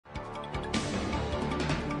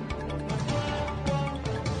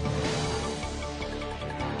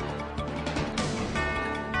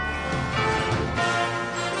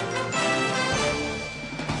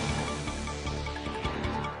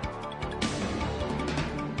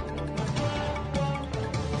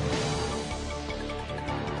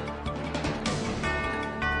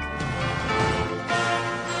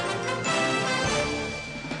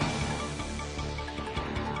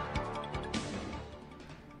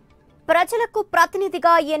ప్రజలకు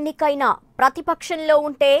ప్రతినిధిగా ఎన్నికైన ప్రతిపక్షంలో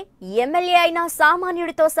ఉంటే ఎమ్మెల్యే అయినా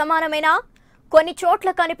సామాన్యుడితో సమానమేనా? కొన్ని చోట్ల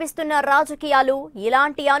కనిపిస్తున్న రాజకీయాలు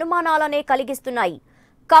ఇలాంటి అనుమానాలనే కలిగిస్తున్నాయి.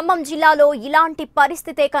 ఖమ్మం జిల్లాలో ఇలాంటి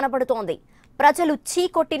పరిస్థితే కనబడుతోంది. ప్రజలు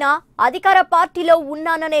చీకొట్టినా అధికార పార్టీలో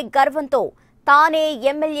ఉన్నాననే గర్వంతో తానే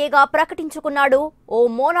ఎమ్మెల్యేగా ప్రకటించుకున్నాడు ఓ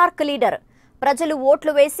మోనార్క్ లీడర్. ప్రజలు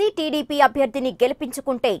ఓట్లు వేసి టీడీపీ అభ్యర్థిని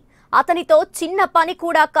గెలిపించుకుంటే అతనితో చిన్న పని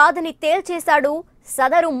కూడా కాదని తేల్చేశాడు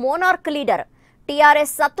సదరు మోనార్క్ లీడర్.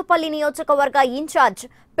 TRS సత్తుపల్లి నియోజకవర్గ ఇన్ఛార్జ్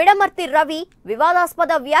పిడమర్తి రవి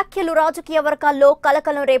వివాదాస్పద వ్యాఖ్యలు రాజకీయ వర్గాల్లో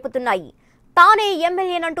కలకలం రేపుతున్నాయి. తానే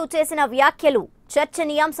ఎమ్మెల్యేనంటూ చేసిన వ్యాఖ్యలు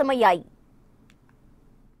చర్చనీయాంశమయ్యాయి.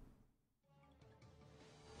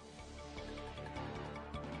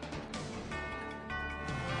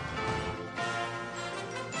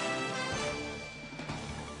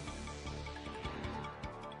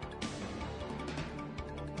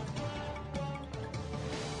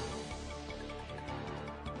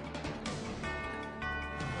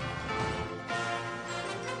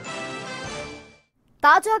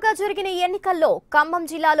 తాజాగా జరిగిన ఎన్నికల్లో ఖమ్మం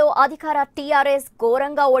జిల్లాలో అధికార TRS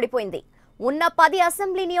ఘోరంగా ఓడిపోయింది. ఉన్న 10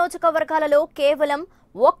 అసెంబ్లీ నియోజకవర్గాలలో కేవలం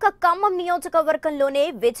ఒక్క ఖమ్మం నియోజకవర్గంలోనే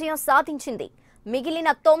విజయం సాధించింది. మిగిలిన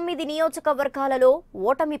 9 నియోజకవర్గాలలో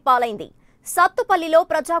ఓటమి పాలైంది. సత్తుపల్లిలో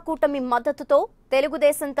ప్రజాకూటమి మద్దతుతో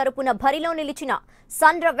తెలుగుదేశం తరపున బరిలో నిలిచిన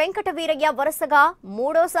సండ్ర వెంకట వీరయ్య వరుసగా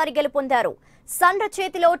 3వ గెలుపొందారు. సండ్ర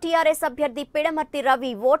చేతిలో TRS అభ్యర్థి పిడమర్తి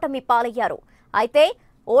రవి ఓటమి పాలయ్యారు. అయితే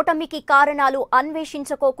ఓటమికి కారణాలు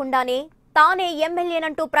అన్వేషించుకోకుండానే తానే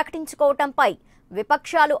ఎమ్మెల్యేనంటూ ప్రకటించుకోవటంపై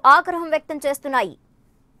విపక్షాలు ఆగ్రహం వ్యక్తం చేస్తున్నాయి.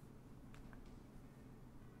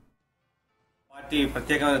 పార్టీ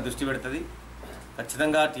ప్రత్యేకమైన దృష్టి పెడుతుంది.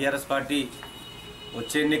 ఖచ్చితంగా TRS పార్టీ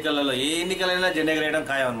వచ్చే ఎన్నికలలో ఏ ఎన్నికలైనా జెండా ఎగరేయడం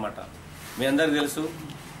ఖాయం అన్నమాట. మీ అందరికీ తెలుసు.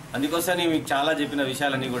 అందుకోసం మీకు చాలా చెప్పిన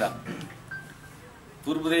విషయాలన్నీ కూడా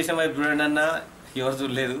తూర్పు దేశం వైపు చూడండి అన్నా ఎవరు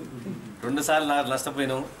చూడలేదు. 2 సార్లు నాకు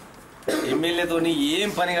నష్టపోయినాం. ఎమ్మెల్యేతో ఏం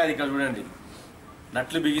పని కాదు. ఇక్కడ చూడండి,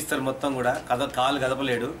 నట్లు బిగిస్తారు మొత్తం కూడా. కాలు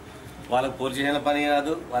కదపలేడు. వాళ్ళకి పోలీస్ స్టేషన్ల పని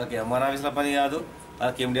కాదు, వాళ్ళకి ఎంఆర్ ఆఫీసుల పని కాదు,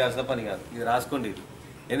 వాళ్ళకి MDRSల పని కాదు. ఇది రాసుకోండి. ఇది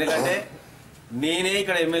ఎందుకంటే నేనే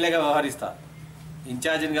ఇక్కడ ఎమ్మెల్యేగా వ్యవహరిస్తా,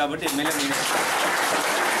 ఇన్ఛార్జిని కాబట్టి ఎమ్మెల్యే నేనే.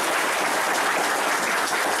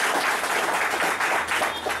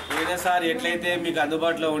 పోయినసారి ఎట్లయితే మీకు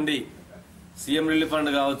అందుబాటులో ఉండి సీఎం రిలీఫ్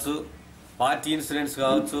ఫండ్ కావచ్చు, పార్టీ ఇన్సూరెన్స్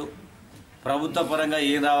కావచ్చు, ప్రభుత్వ పరంగా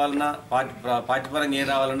ఏం రావాలన్నా, పార్టీ పరంగా ఏం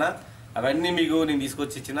రావాలన్నా అవన్నీ మీకు నేను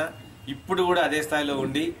తీసుకొచ్చి ఇచ్చిన. ఇప్పుడు కూడా అదే స్థాయిలో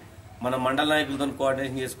ఉండి మన మండల నాయకులతో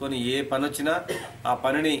కోఆర్డినేషన్ చేసుకొని ఏ పని వచ్చినా ఆ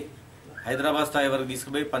పనిని హైదరాబాద్ స్థాయి వరకు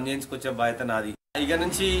తీసుకుపోయి పని చేయించుకొచ్చే బాధ్యత నాది. ఇక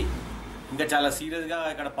నుంచి ఇంకా చాలా సీరియస్గా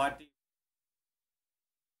ఇక్కడ పార్టీ.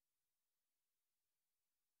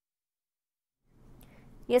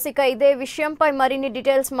 ఇక ఇదే విషయంపై మరిన్ని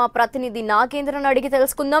డీటెయిల్స్ మా ప్రతినిధి నాగేంద్రను అడిగి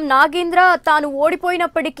తెలుసుకుందాం. నాగేంద్ర, తాను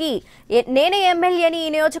ఓడిపోయినప్పటికీ నేనే ఎమ్మెల్యేని ఈ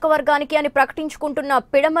నియోజకవర్గానికి అని ప్రకటించుకుంటున్న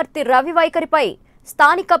పిడమర్తి రవి వైఖరిపై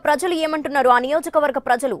స్థానిక ప్రజలు ఏమంటున్నారు? ఆ నియోజకవర్గ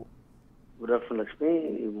ప్రజలు. Good afternoon Lakshmi.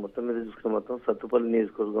 మొత్తం మీద చూసుకున్న సత్తుపల్లి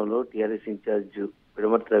నియోజకవర్గంలో TRS ఇన్ఛార్జ్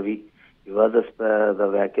పిడమర్తి రవి వివాదాస్పద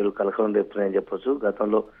వ్యాఖ్యలు కలకలం రేపుతున్నాయని చెప్పొచ్చు.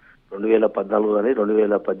 గతంలో 2014 కానీ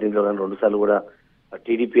 2018లో కానీ 2 సార్లు కూడా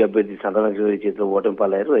టీడీపీ అభ్యర్థి సండ్ర వెంకట చేతిలో ఓటమి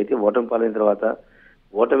పాలయ్యారు. అయితే ఓటమి పాలైన తర్వాత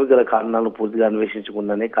ఓటమి గల కారణాలను పూర్తిగా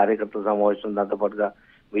అన్వేషించకుండానే కార్యకర్తల సమావేశం, దాంతోపాటుగా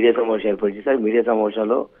మీడియా సమావేశం ఏర్పాటు చేశారు. మీడియా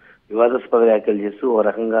సమావేశంలో వివాదాస్పద వ్యాఖ్యలు చేస్తూ ఓ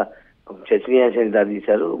రకంగా చర్చనీయాంశాన్ని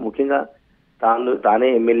దారితీశారు. ముఖ్యంగా తానే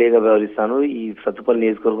ఎమ్మెల్యేగా వ్యవహరిస్తాను, ఈ సత్తుపల్లి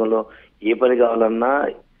నియోజకవర్గంలో ఏ పని కావాలన్నా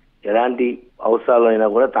ఎలాంటి అవసరాలైనా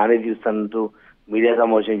కూడా తానే తీస్తానంటూ మీడియా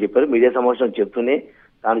సమావేశం చెప్పారు. మీడియా సమావేశం చెప్తూనే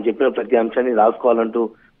తాను చెప్పిన ప్రతి అంశాన్ని రాసుకోవాలంటూ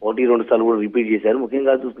 1-2 సార్లు కూడా రిపీట్ చేశారు.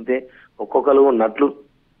 ముఖ్యంగా చూస్తుంటే ఒక్కొక్కరు నట్లు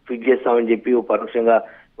ఫిట్ చేస్తామని చెప్పి పరోక్షంగా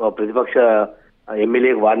ప్రతిపక్ష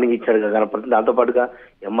ఎమ్మెల్యేకి వార్నింగ్ ఇచ్చారు కనపడుతుంది. దాంతోపాటుగా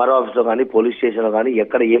ఎంఆర్ఓ ఆఫీస్లో కానీ పోలీస్ స్టేషన్లో కానీ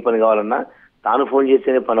ఎక్కడ ఏ పని కావాలన్నా తాను ఫోన్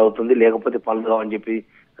చేస్తేనే పని అవుతుంది, లేకపోతే పనులు కావని చెప్పి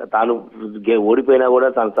తాను ఓడిపోయినా కూడా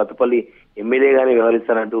తాను సత్తుపల్లి ఎమ్మెల్యేగానే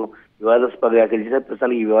వ్యవహరిస్తానంటూ వివాదాస్పద వ్యాఖ్యలు చేశారు.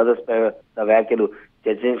 ప్రస్తుతానికి ఈ వివాదాస్పద వ్యాఖ్యలు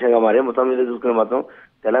చర్చనీయాంశంగా మారే. మొత్తం మీద చూసుకునే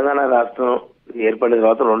తెలంగాణ రాష్ట్రం ఏర్పడిన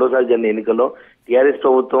తర్వాత 2వ జరిగిన ఎన్నికల్లో TRS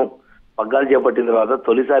ప్రభుత్వం పగ్గాలు చేపట్టిన తర్వాత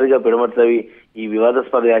తొలిసారిగా పిడమర్తి రవి ఈ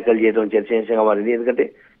వివాదాస్పద వ్యాఖ్యలు చేయడం చర్చనీయాంశంగా మారింది. ఎందుకంటే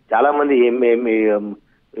చాలా మంది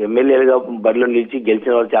ఎమ్మెల్యేలుగా బరిలో నిలిచి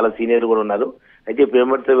గెలిచిన వాళ్ళు చాలా సీనియర్లు కూడా ఉన్నారు. అయితే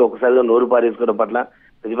పిడమర్తి రవి ఒకసారిగా నోరు పారేసుకోవడం పట్ల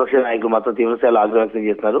ప్రతిపక్ష నాయకులు మాత్రం తీవ్రస్థాయిలో ఆగ్రహం వ్యక్తం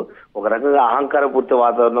చేస్తున్నారు. ఒక రకంగా అహంకారపూరిత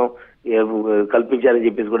వాతావరణం కల్పించారని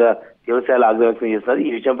చెప్పేసి కూడా తీవ్రస్థాయిలో ఆగ్రహం వ్యక్తం చేస్తున్నారు.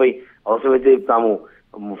 ఈ విషయంపై అవసరమైతే తాము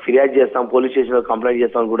ఫిర్యాదు చేస్తాం, పోలీస్ స్టేషన్ లో కంప్లైంట్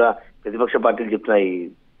చేస్తామని కూడా ప్రతిపక్ష పార్టీలు చెప్తున్నాయి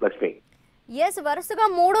లక్ష్మి. వరుసగా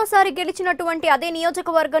 3వ గెలిచినటువంటి అదే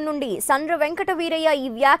నియోజకవర్గం నుండి సండ్ర వెంకట వీరయ్య ఈ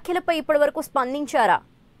వ్యాఖ్యలపై ఇప్పటివరకు స్పందించారా?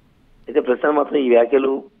 అయితే ప్రస్తుతం మాత్రం ఈ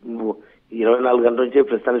వ్యాఖ్యలు 24 గంటల నుంచి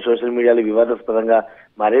ప్రస్తుతానికి సోషల్ మీడియాలో వివాదాస్పదంగా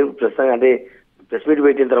మారే ప్రస్తుతం అంటే ప్రెస్ మీట్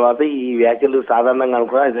పెట్టిన తర్వాత ఈ వ్యాఖ్యలు సాధారణంగా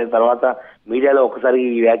అనుకున్నా తర్వాత మీడియాలో ఒక్కసారి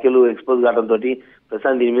ఈ వ్యాఖ్యలు ఎక్స్పోజ్ కావడంతో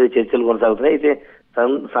ప్రస్తుతం దీని మీద చర్చలు కొనసాగుతున్నాయి. అయితే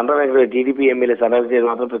సండ్ర వెంకట టీడీపీ ఎమ్మెల్యే సండ్ర వెంకట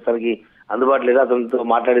మాత్రం ప్రస్తుతానికి అందుబాటులో లేదు. అతనితో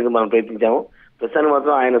మాట్లాడేందుకు మనం ప్రయత్నించాము. ప్రస్తుతానికి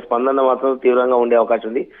మాత్రం ఆయన స్పందన మాత్రం తీవ్రంగా ఉండే అవకాశం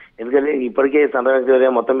ఉంది. ఎందుకంటే ఇప్పటికే సండ్ర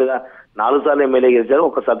వెంకట మొత్తం మీద 4 సార్లు ఎమ్మెల్యే గెలిచారు.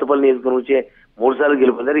 ఒక సత్తుపల్లి నియోజకవర్గం నుంచే 3 సార్లు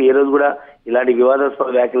గెలుపొందారు. ఏ రోజు కూడా ఇలాంటి వివాదాస్పద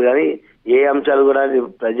వ్యాఖ్యలు కానీ ఏ అంశాలు కూడా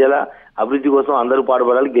ప్రజల అభివృద్ధి కోసం అందరూ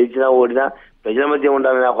పాటుపడాలి, గెలిచినా ఓడినా ప్రజల మధ్య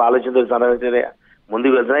ఉండాలనే ఒక ఆలోచనతో సండ్ర వెంకట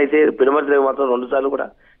ముందుకు వెళ్తున్నారు. అయితే పిడమర్తి రావి మాత్రం 2 సార్లు కూడా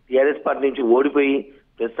టీఆర్ఎస్ పార్టీ నుంచి ఓడిపోయి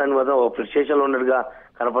ప్రస్తుతానికి మాత్రం ఒక ఫ్రస్ట్రేషన్ లో ఉన్నట్టుగా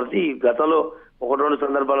కనపడుతుంది. గతంలో 1-2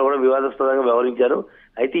 సందర్భాలు కూడా వివాదాస్పదంగా వ్యవహరించారు.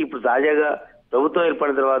 అయితే ఇప్పుడు తాజాగా ప్రభుత్వం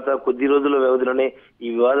ఏర్పడిన తర్వాత కొద్ది రోజుల వ్యవధిలోనే ఈ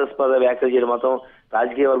వివాదాస్పద వ్యాఖ్యలు చేయడం మాత్రం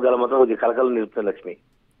రాజకీయ వర్గాల మాత్రం కొద్ది కలకలం నిలుపుతుంది. Lakshmi.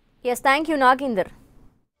 Yes, thank you Nagender.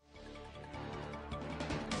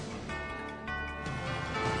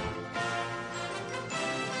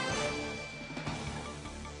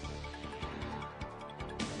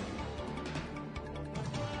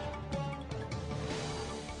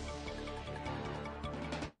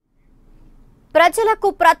 ప్రజలకు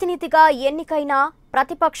ప్రతినిధిగా ఎన్నికైనా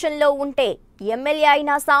ప్రతిపక్షంలో ఉంటే ఎమ్మెల్యే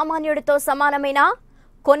అయినా సామాన్యుడితో సమానమేనా?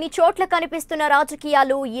 కొన్ని చోట్ల కనిపిస్తున్న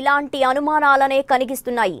రాజకీయాలు ఇలాంటి అనుమానాలనే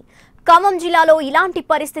కలిగిస్తున్నాయి. ఖమ్మం జిల్లాలో ఇలాంటి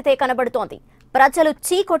పరిస్థితే కనబడుతోంది. ప్రజలు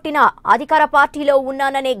చీకొట్టిన అధికార పార్టీలో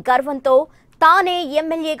ఉన్నాననే గర్వంతో తానే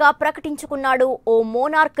ఎమ్మెల్యేగా ప్రకటించుకున్నాడు ఓ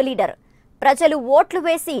మోనార్క్ లీడర్. ప్రజలు ఓట్లు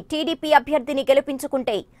వేసి టీడీపీ అభ్యర్థిని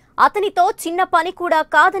గెలిపించుకుంటే అతనితో చిన్న పని కూడా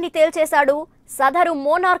కాదని తేల్చేశాడు సదరు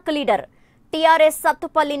మోనార్క్ లీడర్. TRS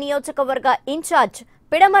సత్తుపల్లి నియోజకవర్గ ఇన్ఛార్జ్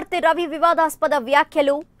పిడమర్తి రవి వివాదాస్పద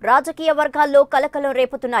వ్యాఖ్యలు రాజకీయ వర్గాల్లో కలకలం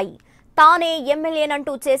రేపుతున్నాయి. తానే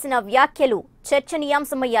ఎమ్మెల్యేనంటూ చేసిన వ్యాఖ్యలు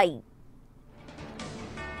చర్చనీయాంశమయ్యాయి.